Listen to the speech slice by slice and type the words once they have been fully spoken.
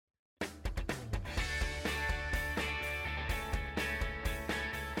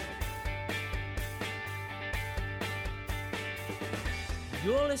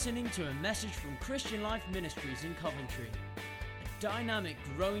You're listening to a message from Christian Life Ministries in Coventry, a dynamic,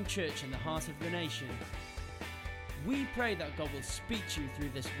 growing church in the heart of the nation. We pray that God will speak to you through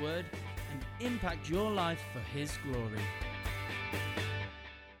this word and impact your life for His glory.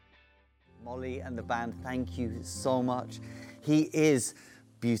 Molly and the band, thank you so much. He is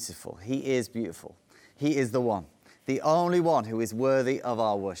beautiful. He is beautiful. He is the one, the only one who is worthy of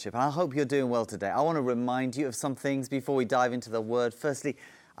our worship. And I hope you're doing well today. I want to remind you of some things before we dive into the word. Firstly,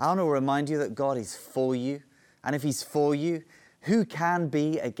 I want to remind you that God is for you. And if He's for you, who can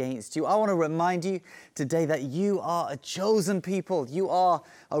be against you? I want to remind you today that you are a chosen people. You are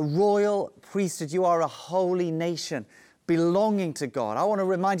a royal priesthood. You are a holy nation belonging to God. I want to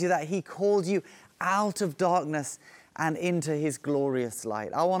remind you that He called you out of darkness and into His glorious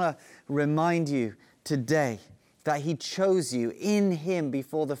light. I want to remind you today that He chose you in Him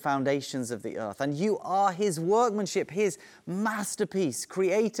before the foundations of the earth. And you are His workmanship, His masterpiece,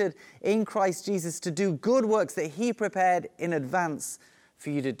 created in Christ Jesus to do good works that He prepared in advance for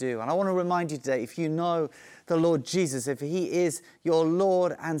you to do. And I want to remind you today, if you know the Lord Jesus, if He is your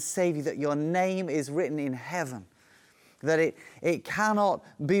Lord and Savior, that your name is written in heaven, that it cannot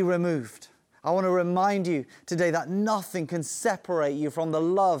be removed. I want to remind you today that nothing can separate you from the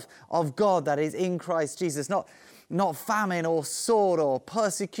love of God that is in Christ Jesus. Not famine or sword or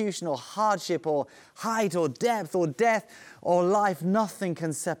persecution or hardship or height or depth or death or life. Nothing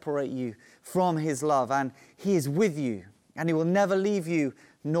can separate you from His love. And He is with you and He will never leave you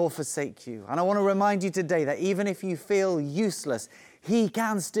nor forsake you. And I want to remind you today that even if you feel useless, He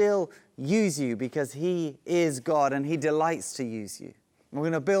can still use you because He is God and He delights to use you. We're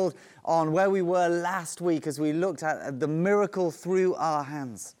going to build on where we were last week as we looked at the miracle through our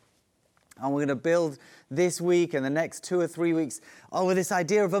hands. And we're going to build this week and the next 2 or 3 weeks over this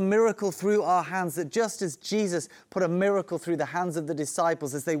idea of a miracle through our hands, that just as Jesus put a miracle through the hands of the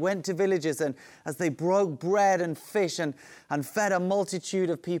disciples as they went to villages and as they broke bread and fish and fed a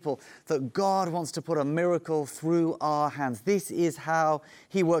multitude of people, that God wants to put a miracle through our hands. This is how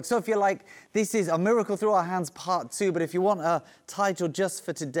He works. So if you're like, this is a miracle through our hands part 2, but if you want a title just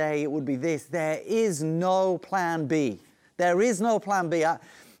for today, it would be this: there is no plan B. There is no plan B.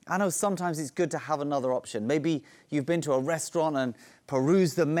 I know sometimes it's good to have another option. Maybe you've been to a restaurant and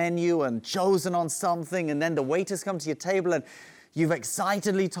perused the menu and chosen on something, and then the waiters come to your table and you've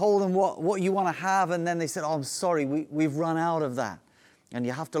excitedly told them what you want to have, and then they said, "Oh, I'm sorry, we've run out of that." And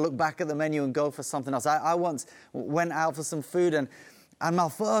you have to look back at the menu and go for something else. I once went out for some food and my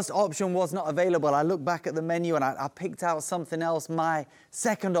first option was not available. I looked back at the menu and I picked out something else, my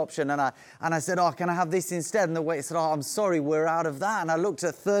second option. And I said, "Oh, can I have this instead?" And the waiter said, "Oh, I'm sorry, we're out of that." And I looked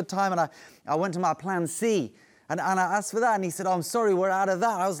a third time and I went to my plan C. And I asked for that and he said, "Oh, I'm sorry, we're out of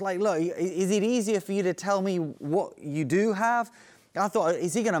that." I was like, "Look, is it easier for you to tell me what you do have?" I thought,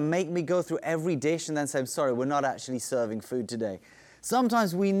 is he going to make me go through every dish and then say, "I'm sorry, we're not actually serving food today"?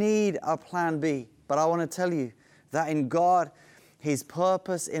 Sometimes we need a plan B. But I want to tell you that in God, His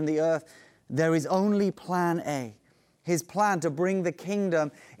purpose in the earth, there is only plan A. His plan to bring the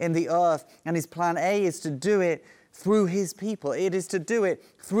kingdom in the earth, and His plan A is to do it through His people. It is to do it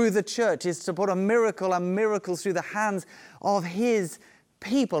through the church. It's to put a miracle and miracles through the hands of His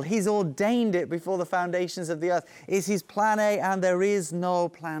people. He's ordained it before the foundations of the earth. It's His plan A, and there is no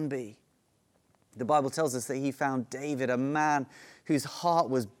plan B. The Bible tells us that He found David, a man whose heart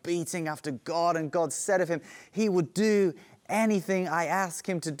was beating after God, and God said of him, he would do anything I ask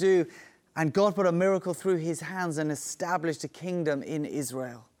Him to do. And God put a miracle through his hands and established a kingdom in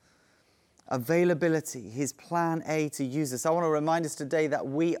Israel. Availability, His plan A to use us. I want to remind us today that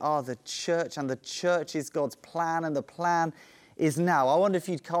we are the church, and the church is God's plan, and the plan is now. I wonder if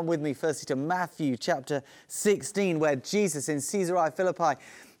you'd come with me firstly to Matthew chapter 16, where Jesus in Caesarea Philippi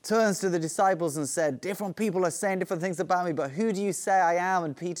turns to the disciples and said, "Different people are saying different things about me, but who do you say I am?"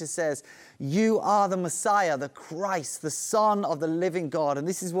 And Peter says, "You are the Messiah, the Christ, the Son of the living God." And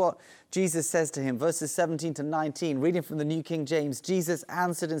this is what Jesus says to him, verses 17 to 19, reading from the New King James. Jesus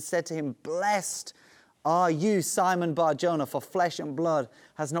answered and said to him, "Blessed are you, Simon Bar-Jonah, for flesh and blood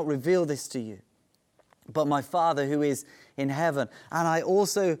has not revealed this to you, but my Father who is in heaven. And I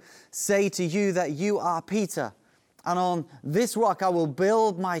also say to you that you are Peter, and on this rock I will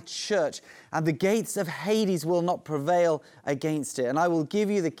build my church, and the gates of Hades will not prevail against it. And I will give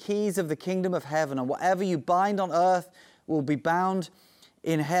you the keys of the kingdom of heaven, and whatever you bind on earth will be bound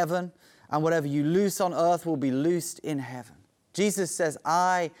in heaven, and whatever you loose on earth will be loosed in heaven." Jesus says,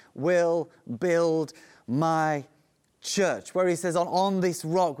 "I will build my church, where he says, on this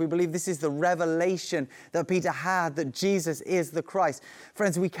rock. We believe this is the revelation that Peter had, that Jesus is the Christ.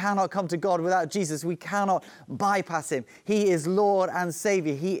 Friends, we cannot come to God without Jesus. We cannot bypass him. He is Lord and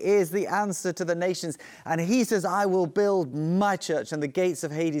Savior. He is the answer to the nations. And he says, I will build my church, and the gates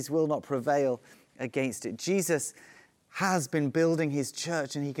of Hades will not prevail against it. Jesus has been building his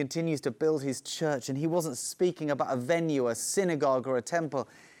church, and he continues to build his church. And he wasn't speaking about a venue, a synagogue, or a temple.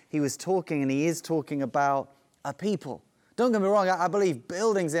 He was talking, and he is talking about a people. Don't get me wrong, I believe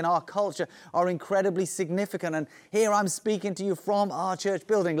buildings in our culture are incredibly significant. And here I'm speaking to you from our church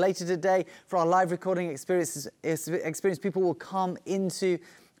building. Later today, for our live recording experience, people will come into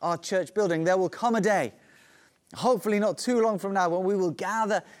our church building. There will come a day, hopefully not too long from now, when we will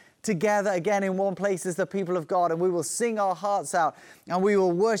gather together again in one place as the people of God, and we will sing our hearts out, and we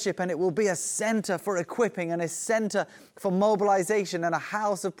will worship, and it will be a center for equipping, and a center for mobilization, and a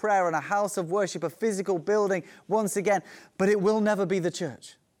house of prayer, and a house of worship, a physical building once again. But it will never be the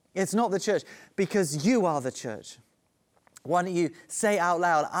church. It's not the church, because you are the church. Why don't you say out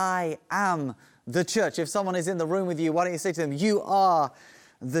loud, I am the church? If someone is in the room with you, why don't you say to them, you are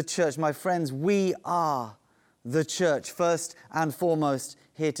the church? My friends, we are the church, first and foremost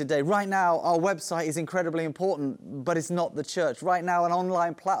here today. Right now, our website is incredibly important, but it's not the church. Right now, an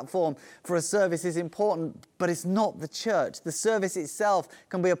online platform for a service is important, but it's not the church. The service itself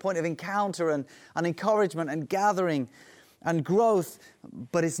can be a point of encounter and encouragement and gathering and growth,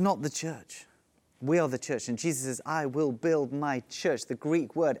 but it's not the church. We are the church, and Jesus says, I will build my church. The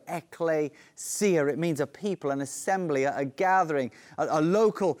Greek word ekklesia, it means a people, an assembly, a gathering, a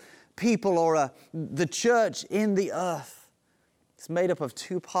local people, or the church in the earth. It's made up of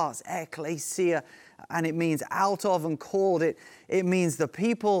two parts, ekklesia, and it means out of and called. It means the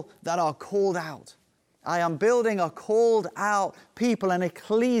people that are called out. I am building a called out people, an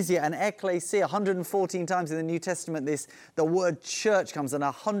ecclesia, an ekklesia. 114 times in the New Testament the word church comes, and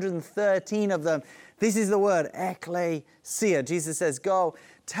 113 of them, this is the word ekklesia. Jesus says, go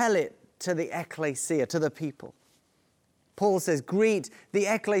tell it to the ekklesia, to the people. Paul says, greet the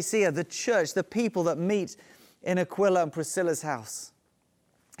ekklesia, the church, the people that meet in Aquila and Priscilla's house.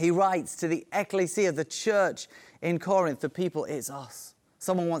 He writes to the ecclesia, the church in Corinth, the people, it's us.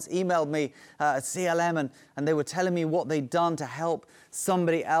 Someone once emailed me at CLM, and they were telling me what they'd done to help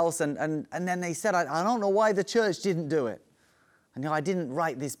somebody else. And then they said, I don't know why the church didn't do it. And I didn't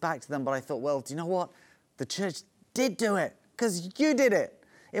write this back to them, but I thought, well, do you know what? The church did do it, because you did it.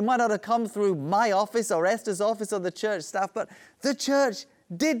 It might not have come through my office or Esther's office or the church staff, but the church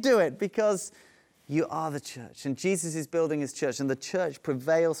did do it, because you are the church. And Jesus is building his church, and the church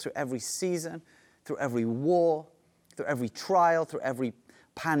prevails through every season, through every war, through every trial, through every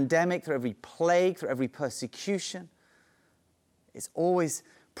pandemic, through every plague, through every persecution. It's always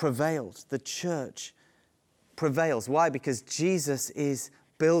prevailed. The church prevails. Why? Because Jesus is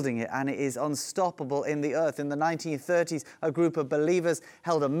building it, and it is unstoppable in the earth. In the 1930s, a group of believers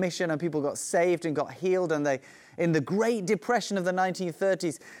held a mission, and people got saved and got healed. And in the Great Depression of the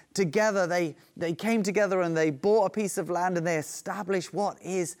 1930s, together they came together, and they bought a piece of land, and they established what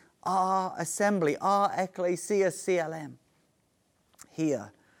is our assembly, our ecclesia CLM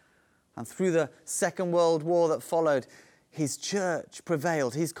here. And through the Second World War that followed, his church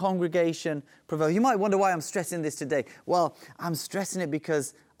prevailed, his congregation prevailed. You might wonder why I'm stressing this today. Well, I'm stressing it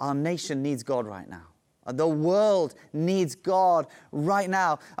because our nation needs God right now. The world needs God right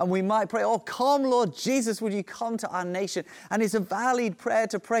now. And we might pray, oh, come, Lord Jesus, would you come to our nation? And it's a valid prayer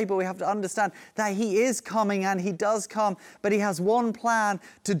to pray, but we have to understand that he is coming, and he does come, but he has one plan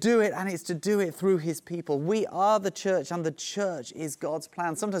to do it, and it's to do it through his people. We are the church, and the church is God's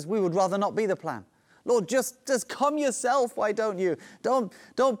plan. Sometimes we would rather not be the plan. Lord, just come yourself, why don't you? Don't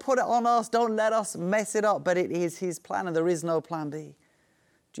put it on us, don't let us mess it up, but it is his plan, and there is no plan B.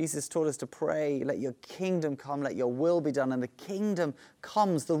 Jesus taught us to pray, let your kingdom come, let your will be done. And the kingdom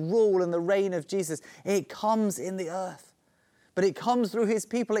comes, the rule and the reign of Jesus, it comes in the earth. But it comes through his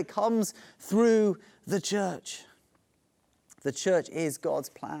people, it comes through the church. The church is God's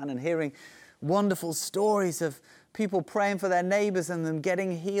plan, and hearing wonderful stories of people praying for their neighbors and them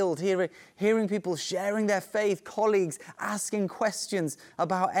getting healed, hearing people sharing their faith, colleagues asking questions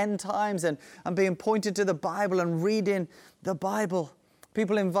about end times and being pointed to the Bible and reading the Bible.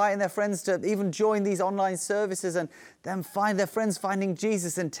 People inviting their friends to even join these online services, and then find their friends finding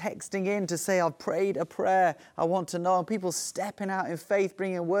Jesus and texting in to say, I've prayed a prayer, I want to know. And people stepping out in faith,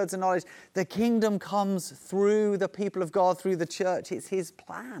 bringing words of knowledge. The kingdom comes through the people of God, through the church. It's his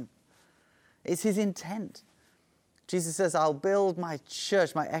plan. It's his intent. Jesus says, I'll build my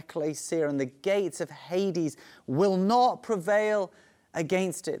church, my ecclesia, and the gates of Hades will not prevail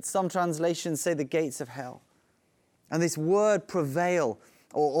against it. Some translations say the gates of hell. And this word prevail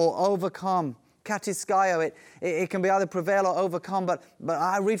or overcome, katiskaio, it can be either prevail or overcome, but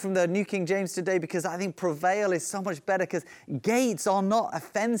I read from the New King James today because I think prevail is so much better, because gates are not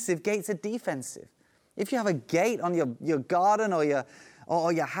offensive, gates are defensive. If you have a gate on your garden or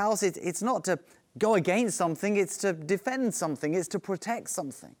your house, it's not to go against something, it's to defend something, it's to protect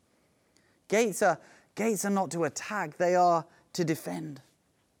something. Gates are not to attack, they are to defend.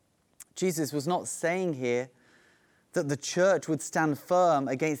 Jesus was not saying here that the church would stand firm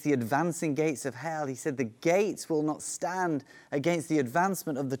against the advancing gates of hell. He said the gates will not stand against the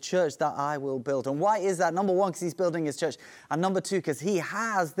advancement of the church that I will build. And why is that? Number one, because he's building his church. And number two, because he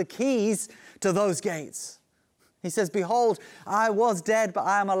has the keys to those gates. He says, behold, I was dead, but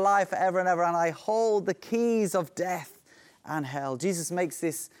I am alive forever and ever, and I hold the keys of death and hell. Jesus makes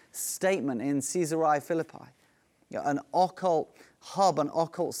this statement in Caesarea Philippi, an occult hub, an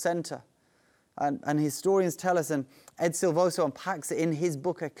occult center. And historians tell us, and Ed Silvoso unpacks it in his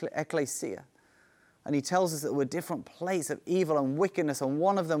book, Ecclesia. And he tells us that there were different places of evil and wickedness, and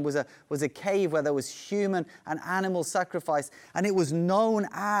one of them was a cave where there was human and animal sacrifice, and it was known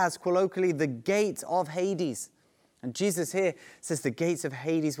as, colloquially, the gate of Hades. And Jesus here says the gates of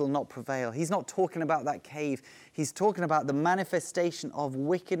Hades will not prevail. He's not talking about that cave. He's talking about the manifestation of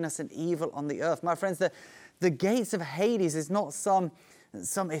wickedness and evil on the earth. My friends, the gates of Hades is not some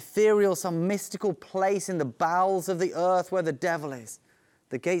ethereal, some mystical place in the bowels of the earth where the devil is.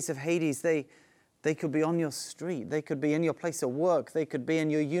 The gates of Hades, they could be on your street. They could be in your place of work. They could be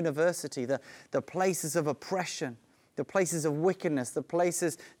in your university. The places of oppression, the places of wickedness, the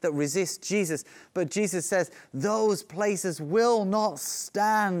places that resist Jesus. But Jesus says, those places will not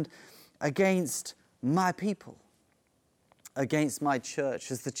stand against my people, against my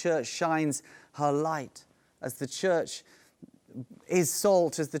church. As the church shines her light, as the church is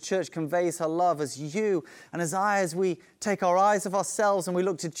salt, as the church conveys her love, as you and as we take our eyes off ourselves and we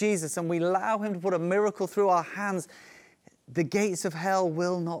look to Jesus and we allow him to put a miracle through our hands, the gates of hell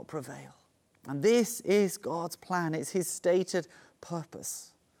will not prevail. And this is God's plan. It's his stated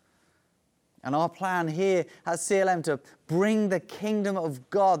purpose. And our plan here at CLM to bring the kingdom of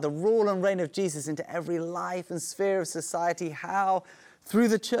God, the rule and reign of Jesus, into every life and sphere of society. How? Through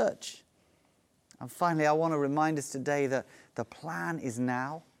the church. And finally, I want to remind us today that the plan is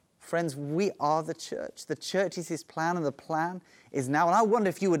now. Friends, we are the church. The church is his plan, and the plan is now. And I wonder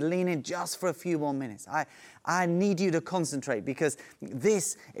if you would lean in just for a few more minutes. I need you to concentrate, because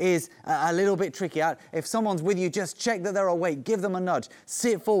this is a little bit tricky. If someone's with you, just check that they're awake. Give them a nudge.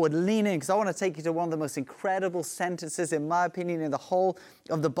 Sit forward, lean in, because I want to take you to one of the most incredible sentences, in my opinion, in the whole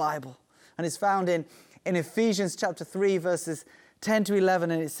of the Bible. And it's found in Ephesians chapter 3, verses 10 to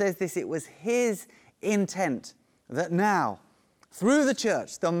 11. And it says this: it was his intent that now, through the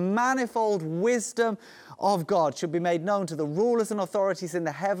church, the manifold wisdom of God should be made known to the rulers and authorities in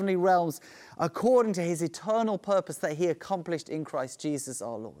the heavenly realms, according to his eternal purpose that he accomplished in Christ Jesus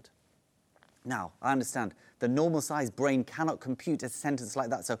our Lord. Now, I understand the normal-sized brain cannot compute a sentence like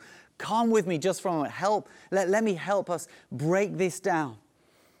that, so come with me just for a moment. Let me help us break this down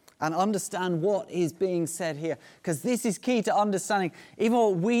and understand what is being said here, because this is key to understanding even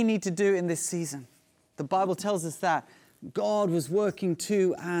what we need to do in this season. The Bible tells us that God was working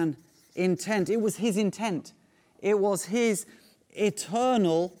to an intent. It was his intent. It was his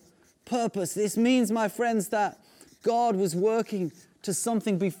eternal purpose. This means, my friends, that God was working to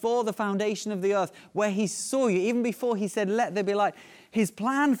something before the foundation of the earth, where he saw you, even before he said, let there be light. His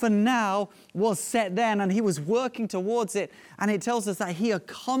plan for now was set then, and he was working towards it. And it tells us that he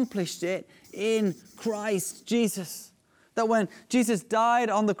accomplished it in Christ Jesus. That when Jesus died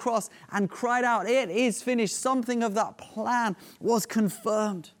on the cross and cried out, it is finished, something of that plan was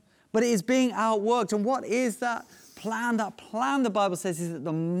confirmed. But it is being outworked. And what is that plan? That plan, the Bible says, is that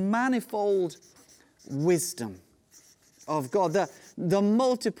the manifold wisdom of God, the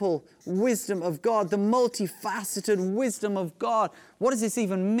multiple wisdom of God, the multifaceted wisdom of God. What does this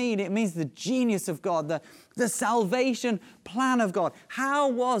even mean? It means the genius of God, the salvation plan of God. How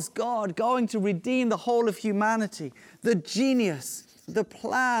was God going to redeem the whole of humanity? The genius, the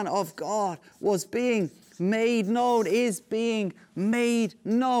plan of God was being made known, is being made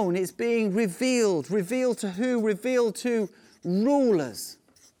known. It's being revealed. Revealed to who? Revealed to rulers,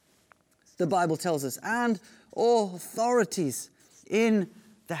 the Bible tells us, and authorities in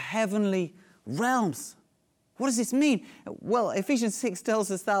the heavenly realms. What does this mean? Well, Ephesians 6 tells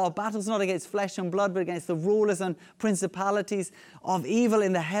us that our battle's not against flesh and blood, but against the rulers and principalities of evil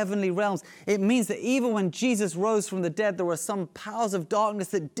in the heavenly realms. It means that even when Jesus rose from the dead, there were some powers of darkness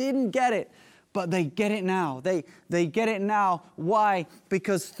that didn't get it, but they get it now. They get it now. Why?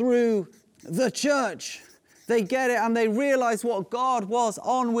 Because through the church, They get it and they realize what God was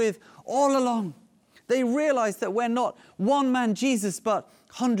on with all along. They realize that we're not one man Jesus, but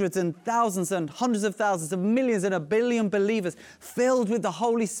hundreds and hundreds of thousands of millions and a billion believers filled with the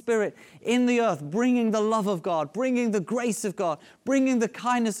Holy Spirit in the earth, bringing the love of God, bringing the grace of God, bringing the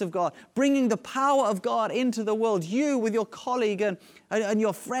kindness of God, bringing the power of God into the world. You with your colleague and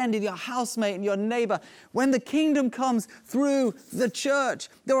your friend and your housemate and your neighbor. When the kingdom comes through the church,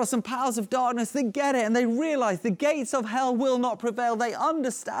 there are some powers of darkness that get it and they realize the gates of hell will not prevail. They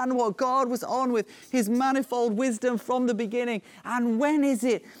understand what God was on with, his manifold wisdom from the beginning. And when is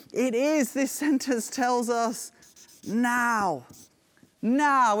it? It is, this sentence tells us, now.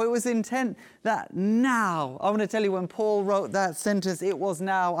 Now. It was intent that now. I want to tell you, when Paul wrote that sentence, it was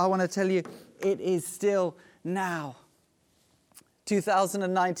now. I want to tell you, it is still now.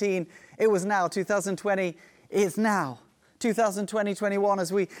 2019, it was now. 2020, it's now. 2020, 21,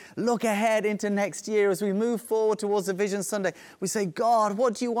 as we look ahead into next year, as we move forward towards the Vision Sunday, we say, God,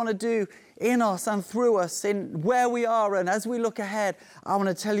 what do you want to do in us and through us, in where we are? And as we look ahead, I want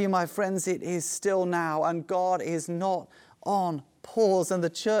to tell you, my friends, it is still now, and God is not on pause, and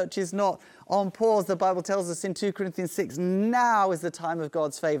the church is not on pause. The Bible tells us in 2 Corinthians 6, now is the time of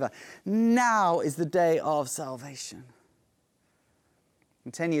God's favor. Now is the day of salvation.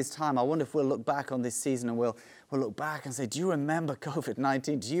 In 10 years' time, I wonder if we'll look back on this season and we'll look back and say, do you remember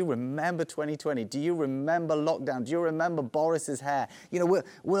COVID-19? Do you remember 2020? Do you remember lockdown? Do you remember Boris's hair? You know,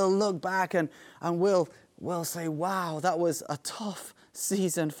 we'll look back and we'll say, wow, that was a tough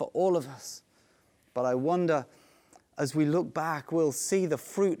season for all of us. But I wonder, as we look back, we'll see the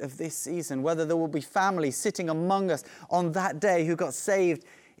fruit of this season, whether there will be families sitting among us on that day who got saved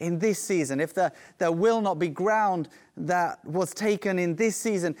in this season, if there will not be ground that was taken in this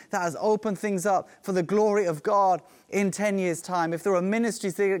season that has opened things up for the glory of God in 10 years' time, if there are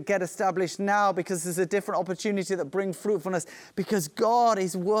ministries that get established now because there's a different opportunity that bring fruitfulness, because God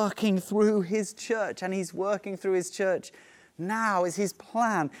is working through his church, and he's working through his church now is his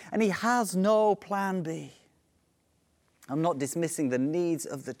plan, and he has no plan B. I'm not dismissing the needs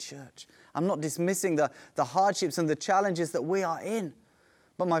of the church. I'm not dismissing the hardships and the challenges that we are in.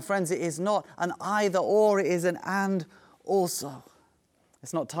 But my friends, it is not an either or, it is an and also.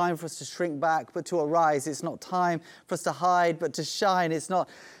 It's not time for us to shrink back, but to arise. It's not time for us to hide, but to shine. It's not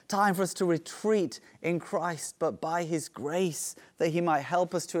time for us to retreat in Christ, but by his grace that he might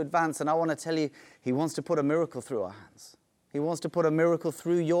help us to advance. And I want to tell you, he wants to put a miracle through our hands. He wants to put a miracle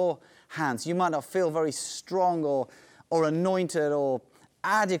through your hands. You might not feel very strong or anointed or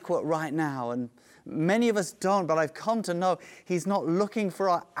adequate right now, and many of us don't, but I've come to know he's not looking for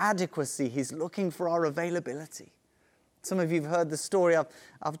our adequacy. He's looking for our availability. Some of you have heard the story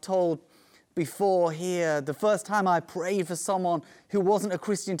I've told before here. The first time I prayed for someone who wasn't a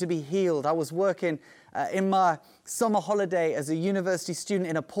Christian to be healed, I was working in my summer holiday as a university student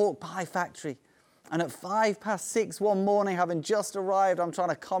in a pork pie factory. And at 6:05 one morning, having just arrived, I'm trying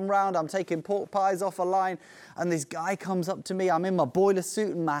to come round, I'm taking pork pies off a line, and this guy comes up to me. I'm in my boiler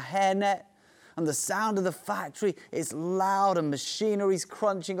suit and my hairnet. And the sound of the factory is loud and machinery's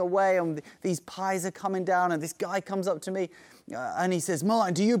crunching away and these pies are coming down, and this guy comes up to me and he says,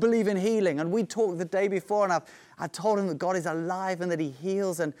 Martin, do you believe in healing? And we talked the day before, and I told him that God is alive and that he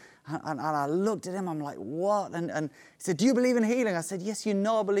heals, and I looked at him, I'm like, what? And he said, do you believe in healing? I said, yes, you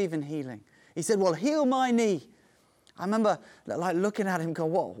know I believe in healing. He said, well, heal my knee. I remember like looking at him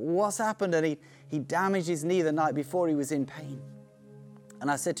going, what's happened? And he damaged his knee the night before. He was in pain.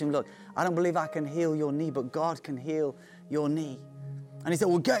 And I said to him, look, I don't believe I can heal your knee, but God can heal your knee. And he said,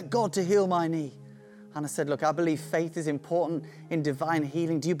 well, get God to heal my knee. And I said, look, I believe faith is important in divine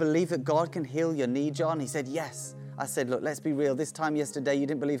healing. Do you believe that God can heal your knee, John? He said, yes. I said, look, let's be real. This time yesterday, you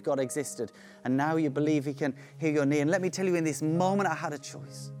didn't believe God existed. And now you believe he can heal your knee. And let me tell you, in this moment, I had a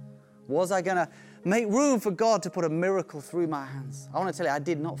choice. Was I going to make room for God to put a miracle through my hands? I want to tell you, I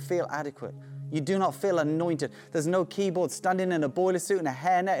did not feel adequate. You do not feel anointed. There's no keyboard standing in a boiler suit and a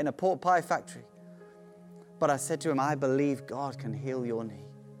hairnet in a pork pie factory. But I said to him, I believe God can heal your knee.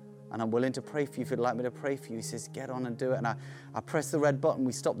 And I'm willing to pray for you if you'd like me to pray for you. He says, get on and do it. And I pressed the red button.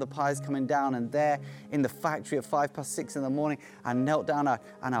 We stopped the pies coming down. And there in the factory at 6:05 in the morning, I knelt down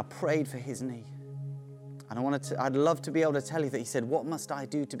and I prayed for his knee. And I'd love to be able to tell you that he said, what must I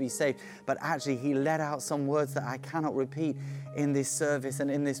do to be saved? But actually, he let out some words that I cannot repeat in this service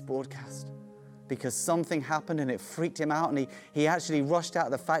and in this broadcast. Because something happened and it freaked him out, and he actually rushed out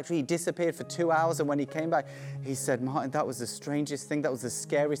of the factory. He disappeared for 2 hours, and when he came back, he said, Martin, that was the strangest thing. That was the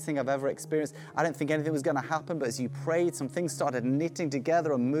scariest thing I've ever experienced. I didn't think anything was going to happen, but as you prayed, some things started knitting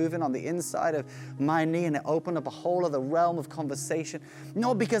together and moving on the inside of my knee, and it opened up a whole other realm of conversation.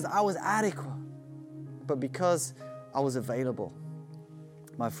 Not because I was adequate, but because I was available.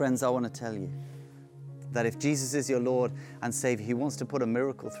 My friends, I want to tell you that if Jesus is your Lord and Savior, He wants to put a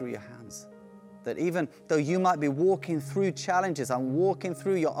miracle through your hands. That even though you might be walking through challenges and walking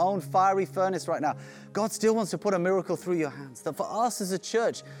through your own fiery furnace right now, God still wants to put a miracle through your hands. That for us as a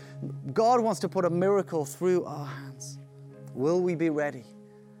church, God wants to put a miracle through our hands. Will we be ready?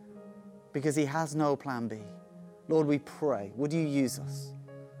 Because He has no plan B. Lord, we pray, would you use us?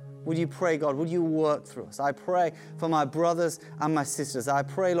 Would you pray, God, would you work through us? I pray for my brothers and my sisters. I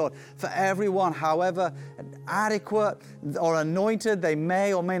pray, Lord, for everyone, however adequate or anointed they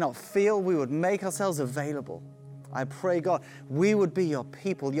may or may not feel, we would make ourselves available. I pray, God, we would be your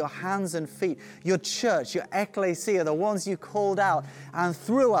people, your hands and feet, your church, your ecclesia, the ones you called out. And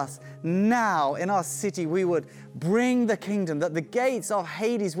through us, now in our city, we would bring the kingdom, that the gates of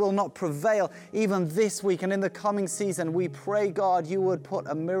Hades will not prevail even this week and in the coming season. We pray, God, you would put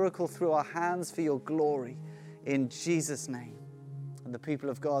a miracle through our hands for your glory. In Jesus' name. And the people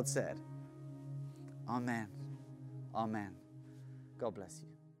of God said, Amen. Amen. God bless you.